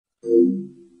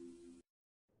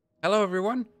Hello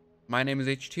everyone, my name is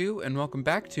H2 and welcome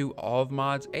back to All of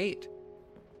Mods 8.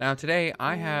 Now today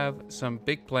I have some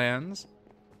big plans,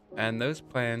 and those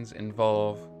plans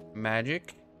involve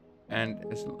magic, and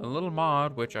a little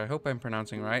mod, which I hope I'm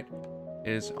pronouncing right,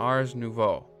 is Ars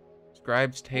Nouveau.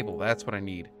 Scribe's Table, that's what I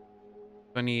need.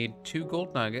 So I need 2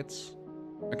 gold nuggets.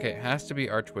 Okay, it has to be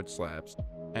archwood slabs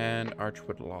and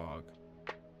archwood log.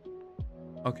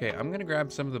 Okay, I'm gonna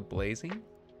grab some of the blazing.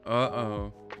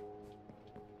 Uh-oh.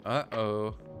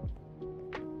 Uh-oh.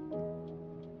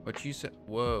 What you said?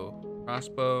 Whoa.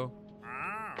 Crossbow.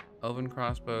 Elven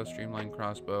crossbow. Streamlined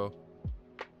crossbow.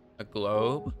 A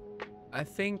globe? I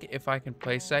think if I can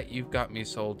place that, you've got me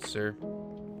sold, sir.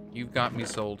 You've got me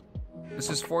sold. This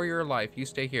is for your life. You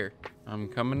stay here. I'm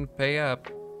coming to pay up.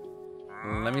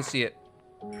 Let me see it.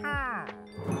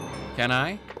 Can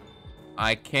I?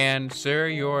 I can, sir.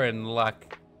 You're in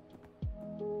luck.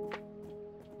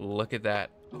 Look at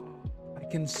that. I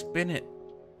can spin it.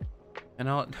 And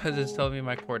all it does is tell me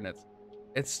my coordinates.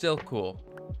 It's still cool.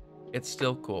 It's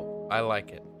still cool. I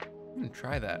like it. I'm gonna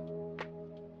try that.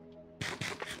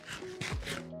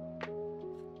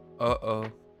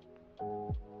 Uh-oh.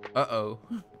 Uh-oh.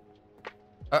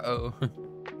 Uh-oh.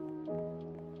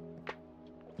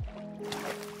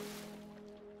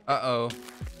 Uh-oh.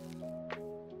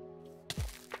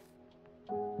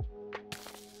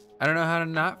 I don't know how to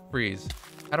not freeze.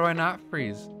 How do I not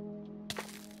freeze?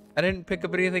 I didn't pick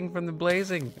up anything from the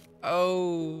blazing.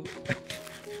 Oh.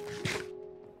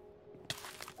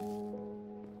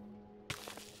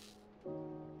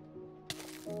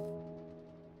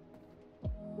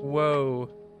 Whoa.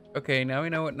 Okay, now we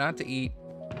know what not to eat.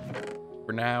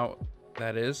 For now,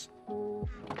 that is.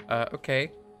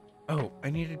 Okay. Oh, I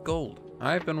needed gold.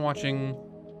 I've been watching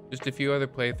just a few other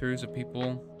playthroughs of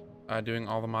people doing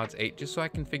All the Mods 8 just so I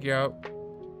can figure out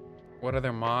what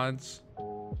other mods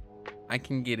I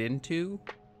can get into.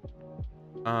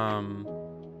 And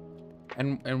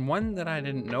one that I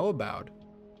didn't know about,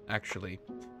 actually,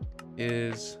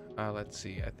 is, let's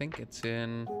see, I think it's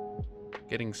in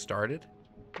Getting Started.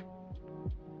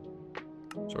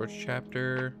 Storage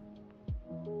chapter.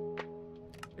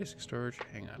 Basic storage.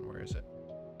 Hang on, where is it?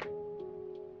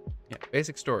 Yeah,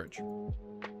 basic storage.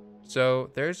 So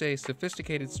there's a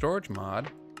sophisticated storage mod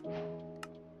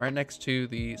right next to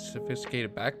the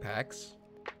sophisticated backpacks,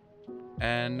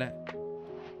 and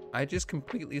I just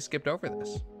completely skipped over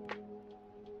this.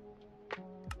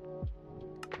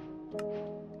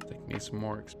 Take me some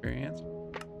more experience.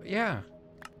 But yeah.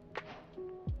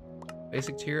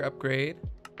 Basic tier upgrade.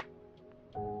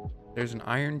 There's an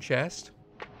iron chest.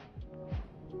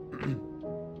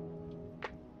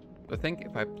 I think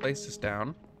if I place this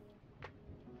down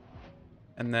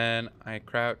and then I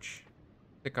crouch,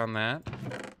 click on that,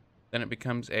 then it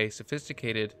becomes a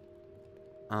sophisticated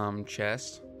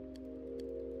chest.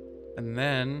 And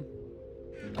then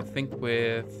I think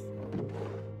with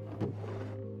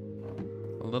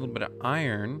a little bit of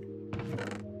iron,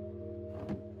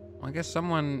 well, I guess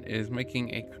someone is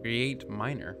making a create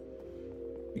miner,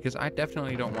 because I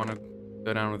definitely don't want to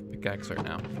go down with pickaxe right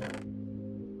now.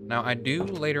 Now I do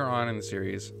later on in the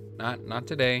series, not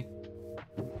today,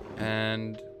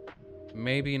 and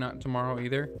maybe not tomorrow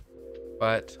either,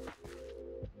 but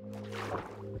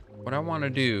what I want to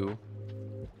do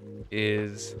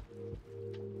is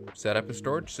set up a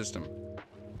storage system.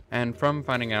 And from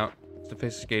finding out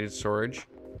sophisticated storage,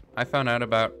 I found out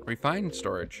about refined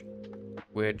storage,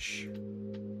 which,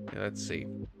 let's see,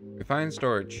 refined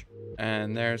storage.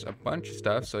 And there's a bunch of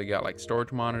stuff. So you got like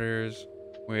storage monitors,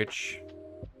 which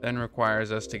then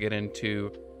requires us to get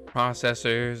into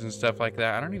processors and stuff like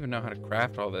that. I don't even know how to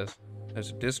craft all this.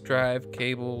 There's a disk drive,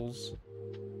 cables,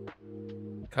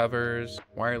 covers,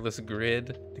 wireless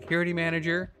grid, security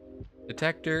manager,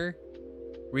 detector,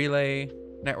 relay,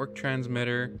 network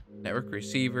transmitter, network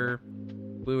receiver,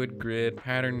 fluid grid,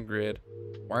 pattern grid,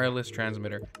 wireless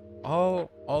transmitter,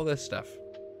 all this stuff.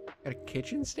 Got a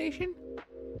kitchen station?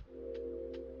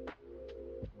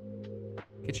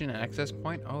 Kitchen access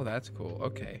point? Oh, that's cool.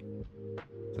 Okay.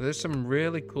 So there's some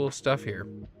really cool stuff here.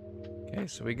 Okay,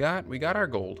 so we got our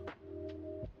gold.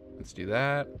 Let's do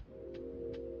that.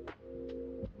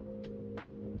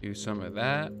 Do some of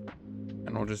that.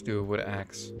 And we'll just do a wood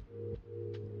axe.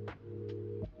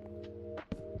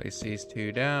 Place these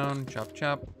two down. Chop,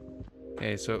 chop.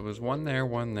 Okay, so it was one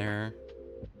there.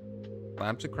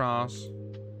 Slabs across.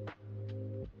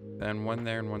 Then one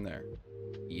there and one there.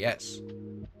 Yes.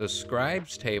 The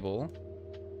scribe's table.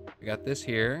 We got this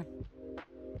here.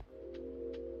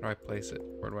 Where do I place it?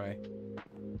 Where do I...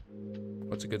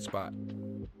 What's a good spot?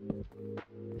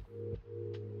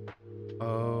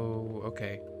 Oh,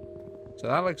 okay. So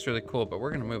that looks really cool, but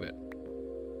we're gonna move it.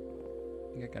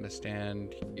 I think I gotta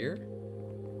stand here.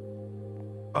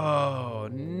 Oh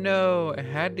no, it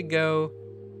had to go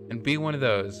and be one of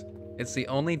those. It's the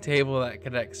only table that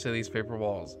connects to these paper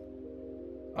walls.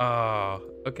 Oh,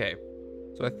 okay.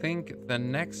 So I think the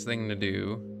next thing to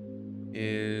do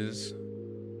is,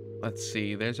 let's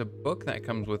see, there's a book that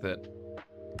comes with it.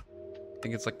 I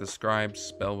think it's like the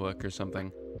Scribe's Spellbook or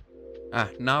something. Ah,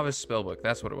 Novice Spellbook,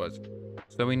 that's what it was.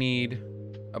 So we need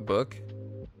a book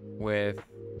with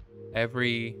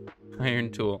every iron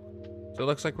tool. So it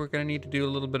looks like we're gonna need to do a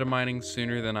little bit of mining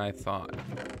sooner than I thought.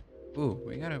 Ooh,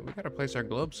 we gotta place our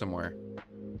globe somewhere.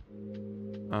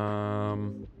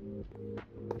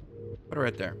 Put it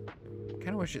right there.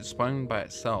 Kinda wish it spun by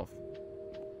itself.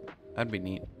 That'd be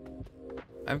neat.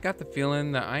 I've got the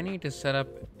feeling that I need to set up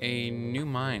a new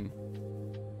mine.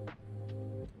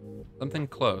 Something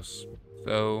close.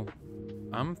 So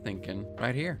I'm thinking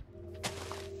right here.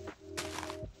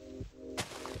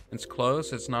 It's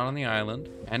close, it's not on the island,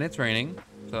 and it's raining,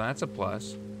 so that's a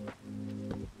plus.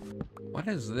 What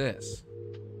is this?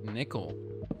 Nickel.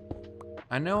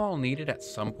 I know I'll need it at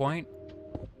some point,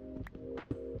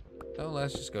 so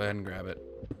let's just go ahead and grab it.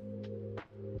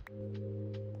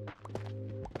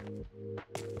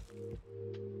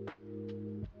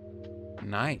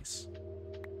 Nice.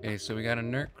 Okay, so we got a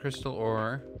inert crystal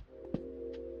ore.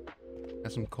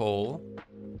 Got some coal.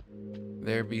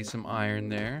 There be some iron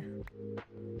there.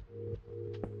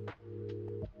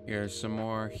 Here's some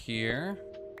more here.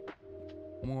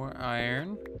 More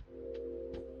iron.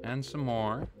 And some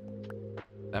more.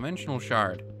 Dimensional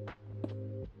shard.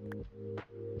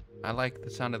 I like the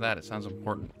sound of that. It sounds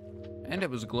important. And it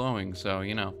was glowing, so,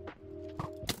 you know.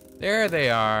 There they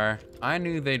are. I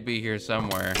knew they'd be here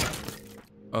somewhere.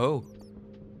 Oh.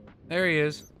 There he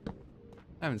is.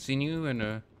 I haven't seen you in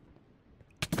a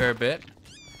fair bit.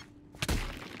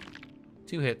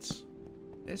 2 hits.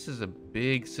 This is a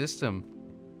big system.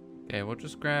 Okay, we'll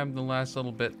just grab the last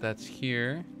little bit that's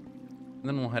here. And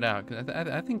then we'll head out. 'Cause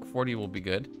I think 40 will be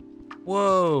good.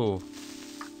 Whoa!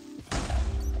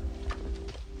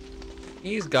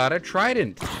 He's got a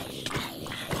trident.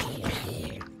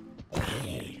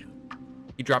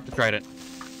 He dropped the trident.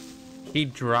 He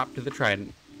dropped the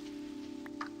trident.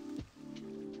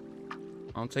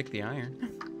 I'll take the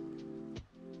iron.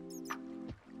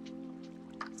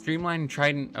 Streamlined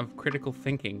trident of critical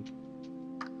thinking.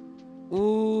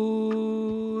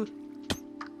 Ooh.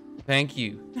 Thank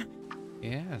you.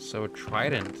 Yeah, so a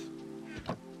trident.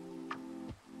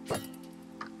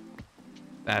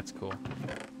 That's cool.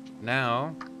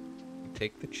 Now, we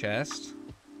take the chest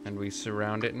and we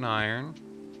surround it in iron.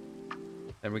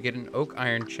 Then we get an oak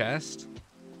iron chest.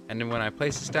 And then when I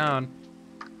place this down,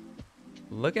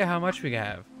 look at how much we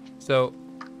have. So,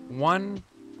 one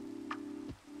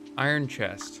iron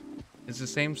chest is the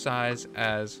same size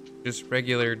as just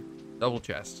regular double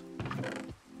chest.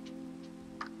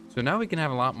 So now we can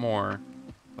have a lot more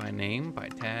by name, by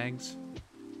tags.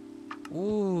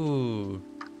 Ooh.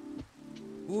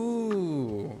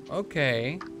 Ooh,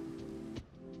 okay.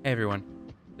 Hey everyone,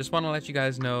 just want to let you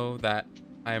guys know that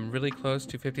I am really close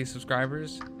to 50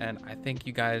 subscribers, and I thank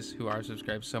you guys who are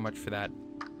subscribed so much for that.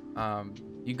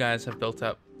 You guys have built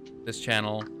up this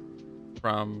channel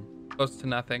from close to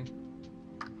nothing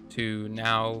to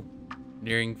now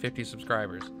nearing 50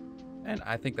 subscribers, and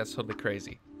I think that's totally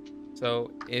crazy.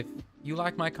 So if you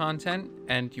like my content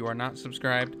and you are not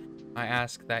subscribed, I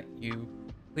ask that you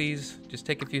please just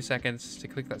take a few seconds to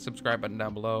click that subscribe button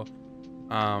down below,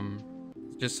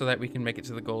 just so that we can make it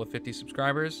to the goal of 50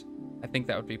 subscribers. I think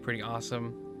that would be pretty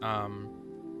awesome.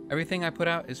 Everything I put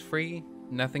out is free.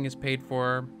 Nothing is paid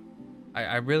for.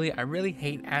 I really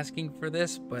hate asking for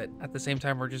this, but at the same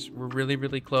time, we're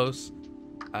really close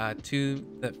to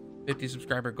the 50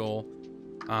 subscriber goal.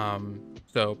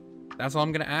 So that's all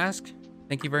I'm gonna ask.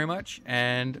 Thank you very much,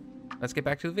 and let's get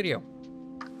back to the video.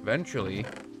 Eventually,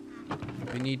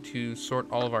 we need to sort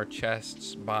all of our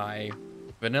chests by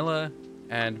vanilla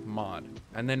and mod,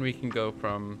 and then we can go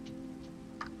from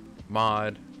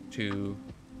mod to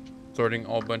sorting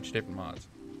all bunch of different mods.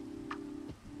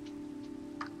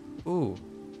 Ooh,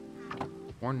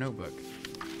 more notebook.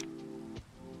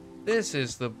 This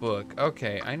is the book.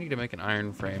 Okay, I need to make an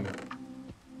iron frame.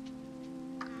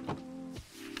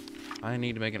 I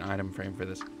need to make an item frame for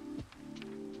this.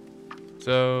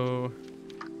 So,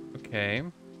 okay.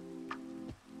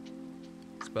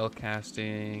 Spell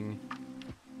casting.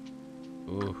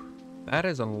 Ooh, that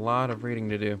is a lot of reading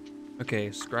to do. Okay,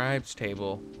 scribe's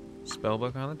table.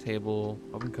 Spellbook on the table.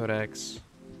 Open codex.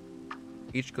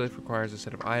 Each glyph requires a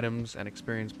set of items and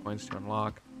experience points to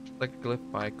unlock. Select a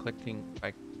glyph by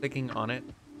clicking on it.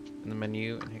 in the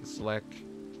menu and hit select.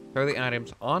 Throw the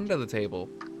items onto the table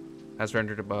as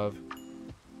rendered above.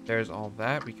 There's all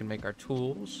that. We can make our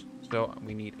tools. So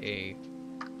we need a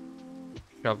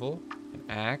shovel, an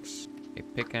axe, a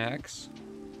pickaxe,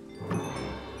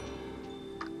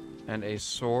 and a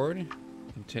sword.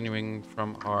 Continuing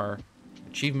from our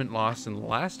achievement lost in the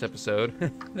last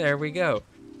episode. There we go.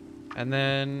 And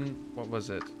then, what was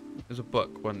it? It was a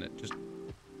book, wasn't it?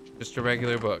 Just a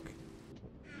regular book.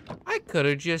 I could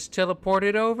have just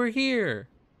teleported over here.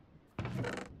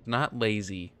 Not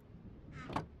lazy.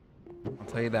 I'll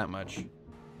tell you that much.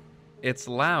 It's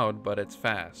loud, but it's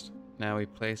fast. Now we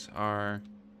place our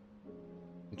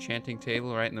enchanting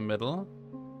table right in the middle.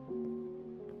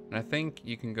 And I think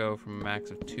you can go from a max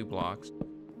of 2 blocks.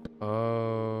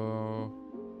 Oh,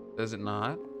 does it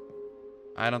not?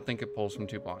 I don't think it pulls from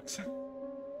 2 blocks.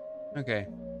 Okay,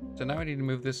 so now I need to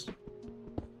move this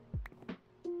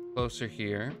closer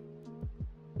here.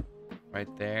 Right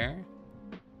there.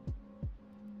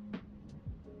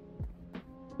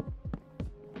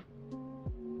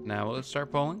 Now will it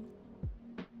start pulling?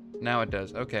 Now it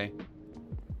does, okay.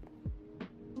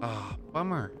 Ah, oh,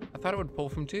 bummer. I thought it would pull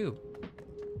from 2.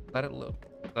 Thought it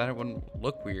wouldn't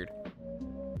look weird.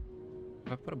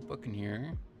 If I put a book in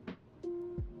here.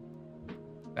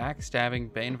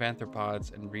 Backstabbing, Bane of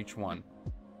Arthropods, and Reach 1.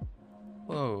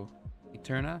 Whoa.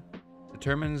 Eterna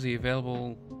determines the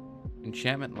available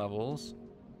enchantment levels.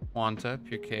 Quanta,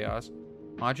 Pure Chaos,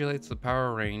 modulates the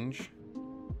power range.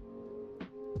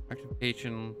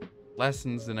 Activation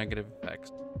lessens the negative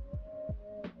effects.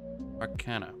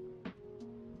 Arcana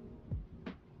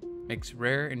makes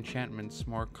rare enchantments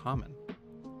more common.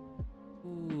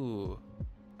 Ooh.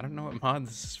 I don't know what mod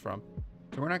this is from.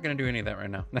 So we're not going to do any of that right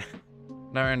now.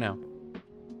 Not right now.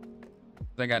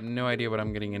 I got no idea what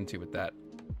I'm getting into with that.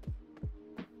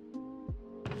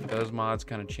 Those mods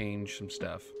kind of change some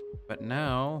stuff. But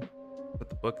now, put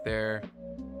the book there.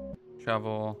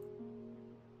 Shovel.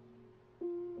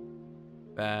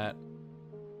 That.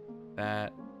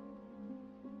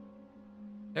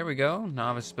 There we go.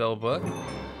 Novice spell book.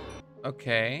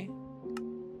 Okay.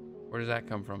 Where does that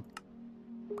come from?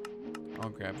 I'll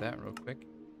grab that real quick.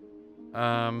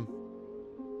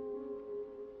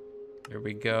 Here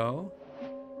we go.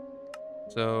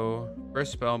 So,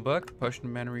 first spell book, potion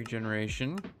of mana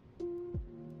regeneration.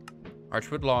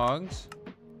 Archwood logs.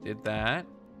 Did that.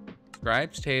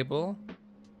 Scribe's table.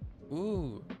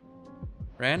 Ooh.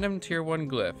 Random tier 1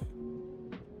 glyph.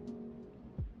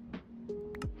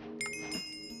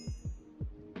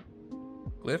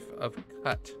 Glyph of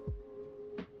cut.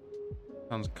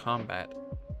 Sounds combat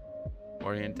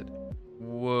oriented.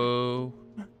 Whoa.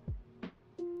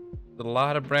 A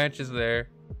lot of branches there.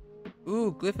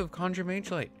 Ooh, Glyph of Conjure Mage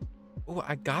Light. Ooh,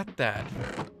 I got that.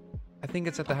 I think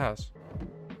it's at the house.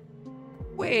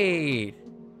 Wait.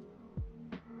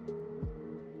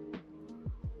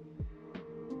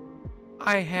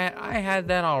 I had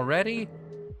that already.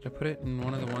 Did I put it in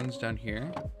one of the ones down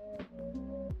here?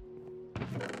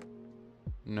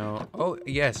 No. Oh,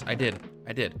 yes, I did.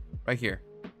 I did. Right here.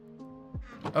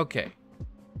 Okay.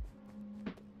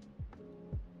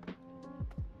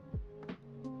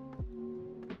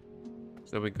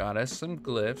 So we got us some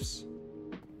glyphs.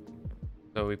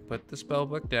 So we put the spell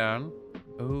book down.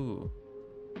 Ooh.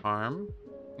 Arm.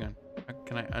 Hang on.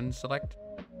 Can I unselect?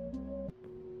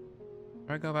 How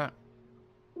do I go about?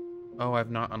 Oh,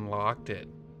 I've not unlocked it.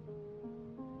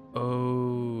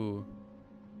 Oh.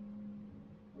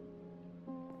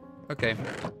 Okay.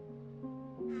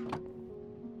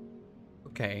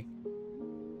 Okay.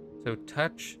 So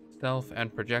touch, stealth,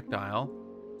 and projectile.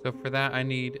 So for that, I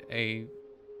need a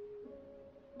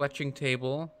fletching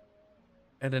table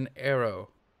and an arrow.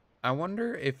 I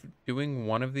wonder if doing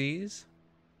one of these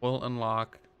will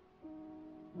unlock.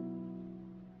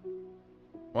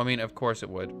 Well, I mean, of course it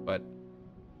would, but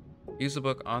use the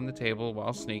book on the table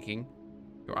while sneaking.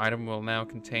 Your item will now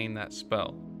contain that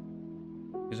spell.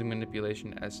 Using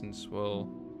manipulation essence will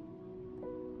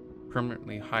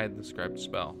permanently hide the scribed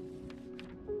spell.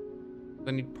 So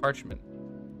I need parchment.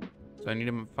 So I need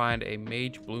to find a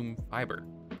mage bloom fiber.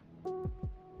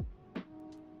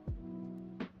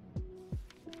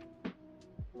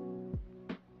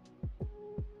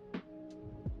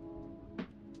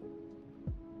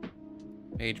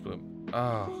 Mage bloom.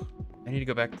 Oh, I need to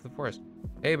go back to the forest.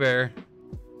 Hey, bear.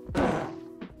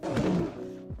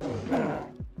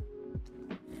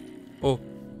 Oh.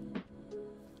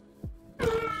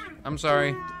 I'm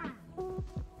sorry.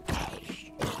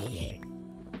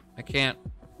 I can't.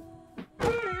 I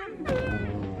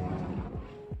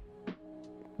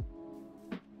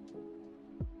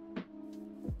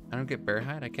don't get bear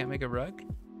hide? I can't make a rug?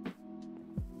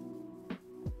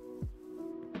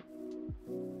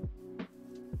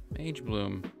 Mage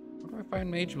Bloom. Where do I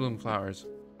find Mage Bloom flowers?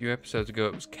 A few episodes ago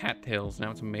it was cattails, now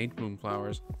it's Mage Bloom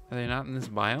flowers. Are they not in this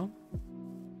biome?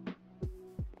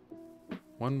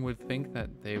 One would think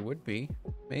that they would be.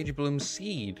 Mage Bloom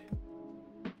seed.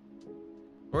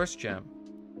 Source gem.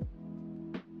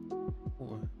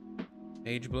 Ooh.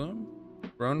 Mage Bloom?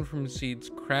 Grown from seeds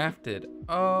crafted.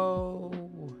 Oh.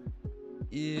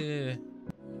 Yeah.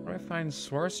 Where do I find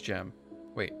source gem?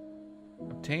 Wait.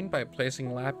 Obtained by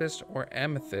placing lapis or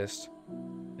amethyst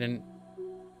in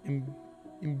an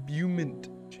imbuement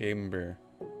chamber.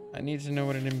 I need to know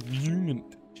what an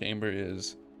imbuement chamber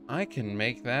is. I can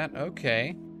make that.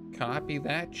 Okay. Copy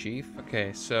that, chief.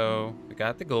 Okay, so we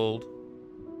got the gold.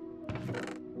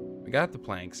 We got the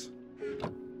planks.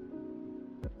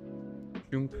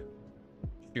 Shoomp.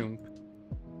 Shoomp.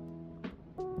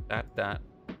 Dot.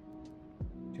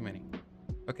 Too many.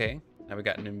 Okay, now we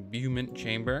got an imbuement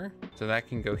chamber. So that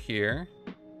can go here.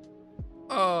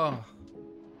 Oh.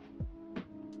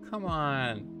 Come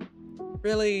on.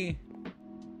 Really?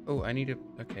 Oh, I need to...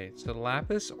 Okay, so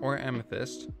lapis or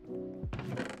amethyst.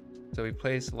 So we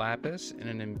place lapis in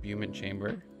an imbuement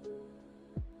chamber.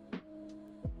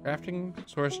 Crafting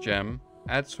source gem.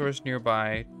 Add source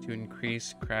nearby to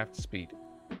increase craft speed.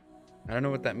 I don't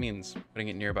know what that means, putting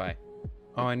it nearby.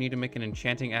 Oh, I need to make an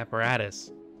enchanting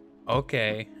apparatus.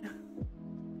 Okay.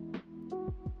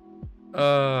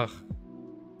 Ugh.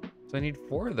 So I need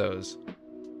 4 of those.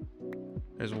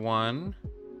 There's 1.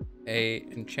 A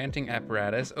enchanting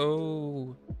apparatus.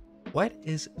 Oh. What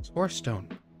is source stone?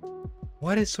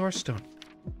 What is source stone?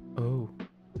 Oh.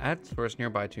 Add source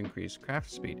nearby to increase craft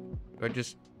speed. Do I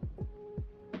just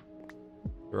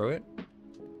throw it?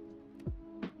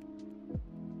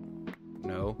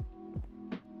 No.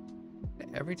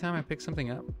 Every time I pick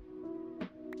something up?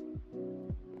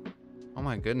 Oh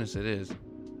my goodness, it is.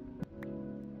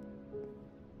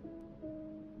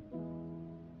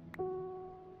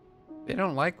 They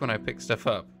don't like when I pick stuff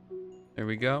up. There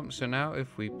we go. So now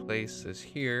if we place this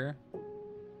here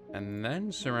and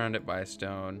then surround it by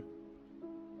stone,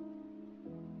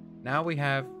 now we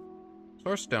have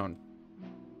source stone.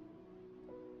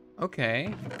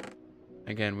 Okay.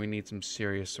 Again, we need some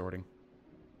serious sorting.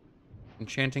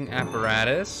 Enchanting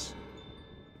apparatus.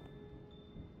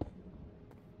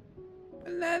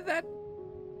 That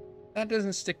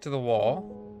doesn't stick to the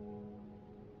wall.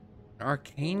 An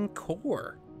arcane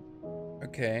core.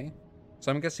 Okay.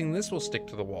 So I'm guessing this will stick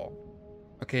to the wall.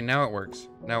 Okay, now it works.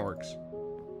 Now it works.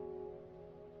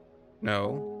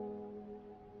 No.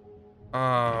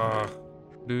 Ah.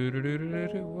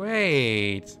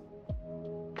 Wait.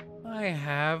 I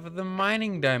have the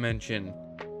mining dimension.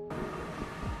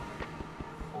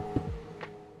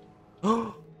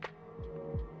 Oh.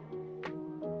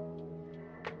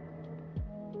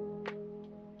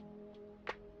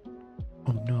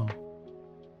 Oh no.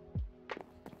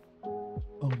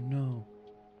 Oh no.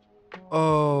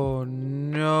 Oh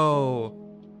no.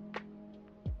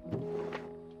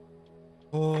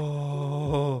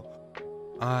 Oh.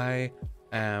 I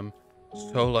am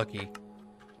so lucky.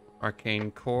 Arcane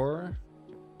core.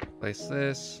 Place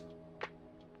this.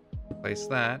 Place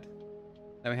that.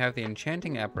 Then we have the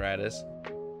enchanting apparatus,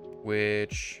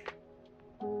 which...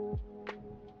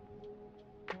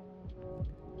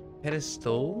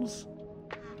 Pedestals?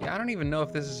 Yeah, I don't even know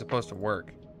if this is supposed to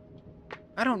work.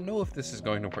 I don't know if this is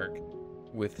going to work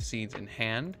with seeds in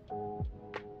hand.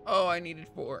 Oh, I needed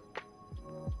 4.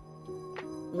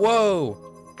 Whoa!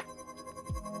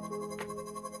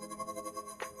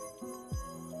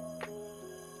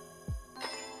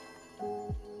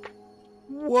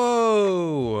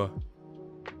 Whoa!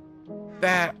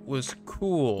 That was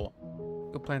cool.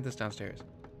 Go plant this downstairs.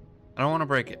 I don't want to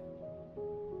break it.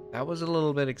 That was a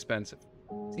little bit expensive.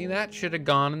 See, that should have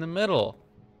gone in the middle.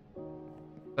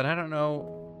 But I don't know.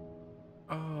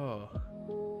 Oh.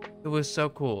 It was so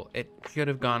cool. It should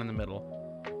have gone in the middle.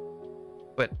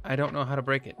 But I don't know how to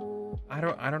break it. I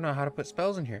don't know how to put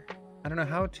spells in here. I don't know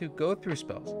how to go through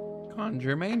spells.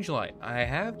 Conjure Mage Light. I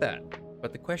have that.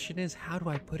 But the question is, how do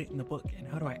I put it in the book? And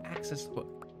how do I access the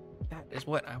book? That is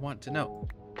what I want to know.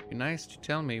 It'd be nice to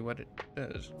tell me what it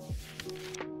does.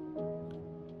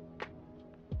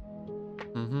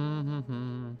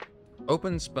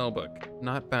 Open spellbook.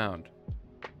 Not bound.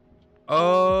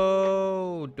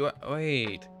 Oh,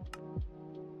 wait.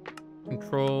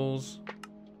 Controls.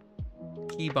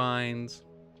 Keybinds.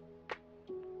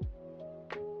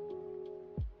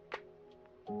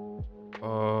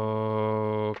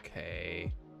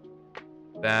 Okay.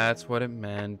 That's what it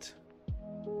meant.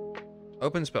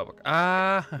 Open spellbook.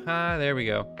 Ah, haha, there we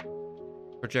go.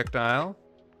 Projectile.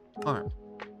 Arm.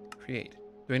 Create.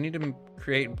 Do I need to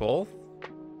create both?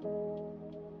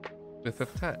 Whiff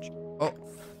of touch. Oh.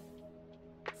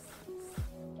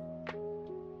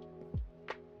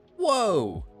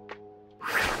 Whoa.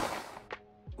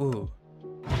 Ooh.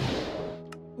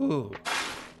 Ooh.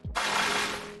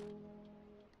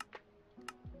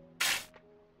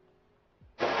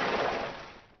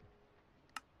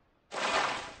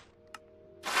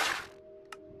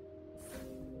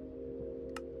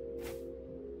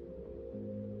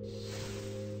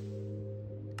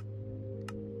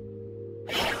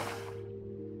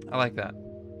 I like that.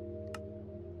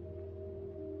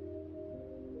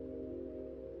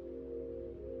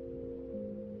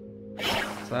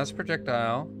 So that's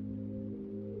projectile.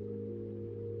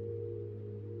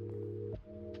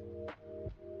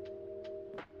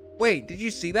 Wait, did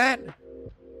you see that?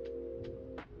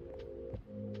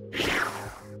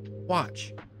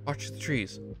 Watch. Watch the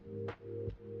trees.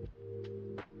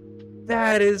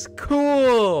 That is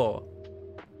cool.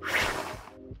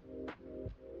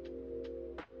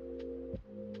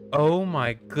 Oh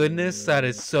my goodness, that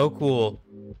is so cool.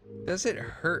 Does it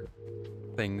hurt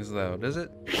things though? Does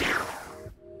it?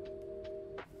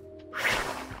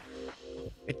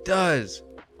 It does.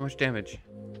 How much damage?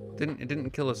 It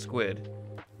didn't kill a squid.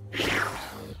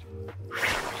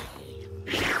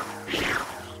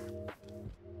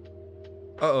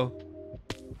 Uh-oh.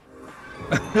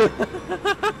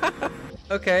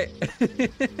 Okay.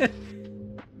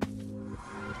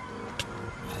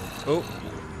 Oh.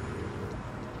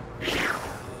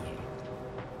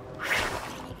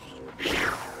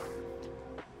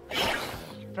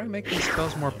 Try to make these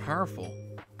spells more powerful.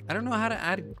 I don't know how to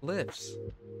add glyphs.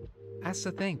 That's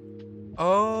the thing.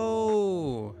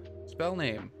 Oh, spell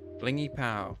name, Blingy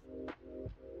Pow.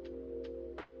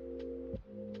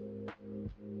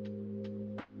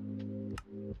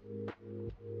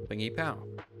 Blingy Pow.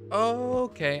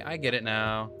 Okay, I get it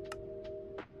now.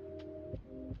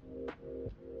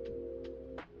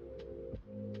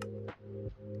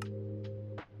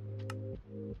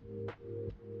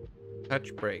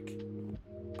 Touch break.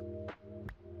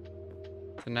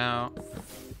 So now,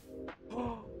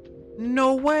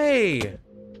 no way!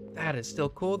 That is still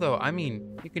cool though. I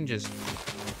mean, you can just.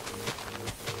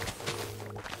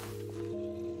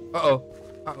 Uh-oh.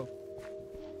 Uh-oh.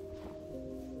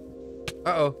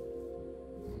 Uh-oh.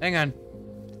 Hang on.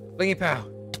 Blingy Pow.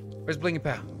 Where's Blingy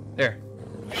Pow? There.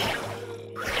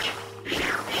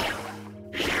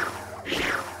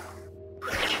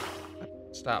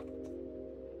 Stop.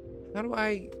 How do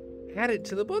I add it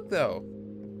to the book though?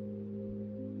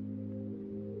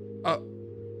 Oh.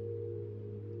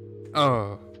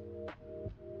 Oh.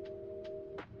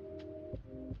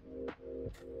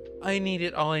 I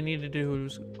needed, all I needed to do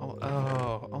was,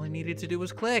 all I needed to do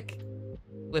was click.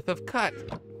 Whiff of cut.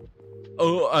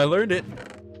 Oh, I learned it.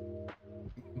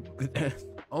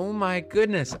 Oh my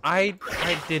goodness, I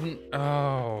didn't,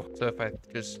 oh. So if I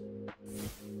just,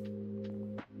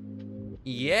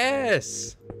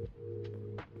 yes.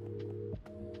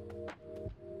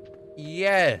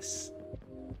 Yes.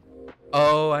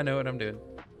 Oh, I know what I'm doing.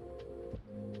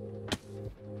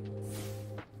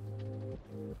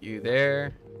 You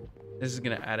there. This is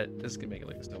gonna add it. This is gonna make it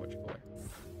look so much cooler.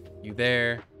 You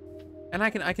there. And I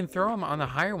can throw them on the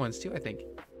higher ones too, I think.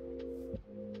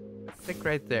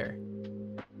 Right there.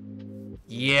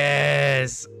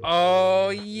 Yes. Oh,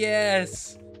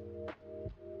 yes.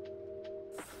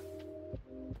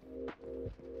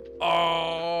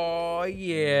 Oh,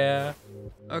 yeah.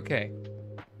 Okay.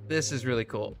 This is really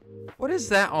cool. What is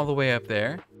that all the way up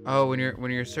there? Oh, when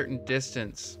you're a certain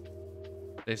distance,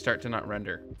 they start to not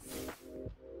render.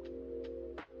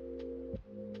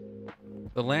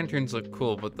 The lanterns look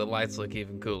cool, but the lights look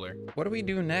even cooler. What do we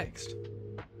do next?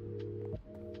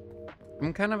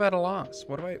 I'm kind of at a loss.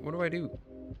 What do I do?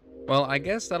 Well, I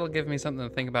guess that'll give me something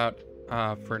to think about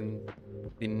for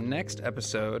the next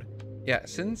episode. Yeah,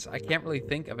 since I can't really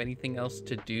think of anything else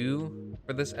to do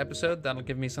for this episode, that'll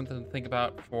give me something to think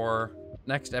about for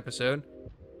next episode.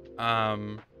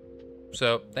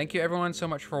 So thank you everyone so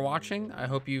much for watching. I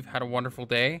hope you've had a wonderful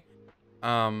day.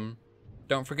 Don't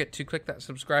forget to click that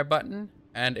subscribe button,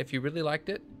 and if you really liked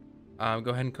it,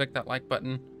 go ahead and click that like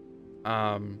button.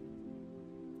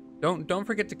 Don't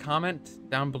forget to comment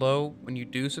down below when you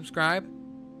do subscribe,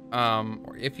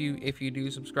 or if you do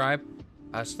subscribe,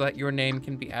 so that your name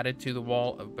can be added to the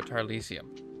wall of Batarlesium.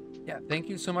 Yeah, thank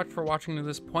you so much for watching to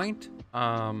this point.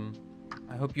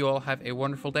 I hope you all have a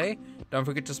wonderful day. Don't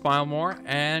forget to smile more,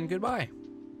 and goodbye.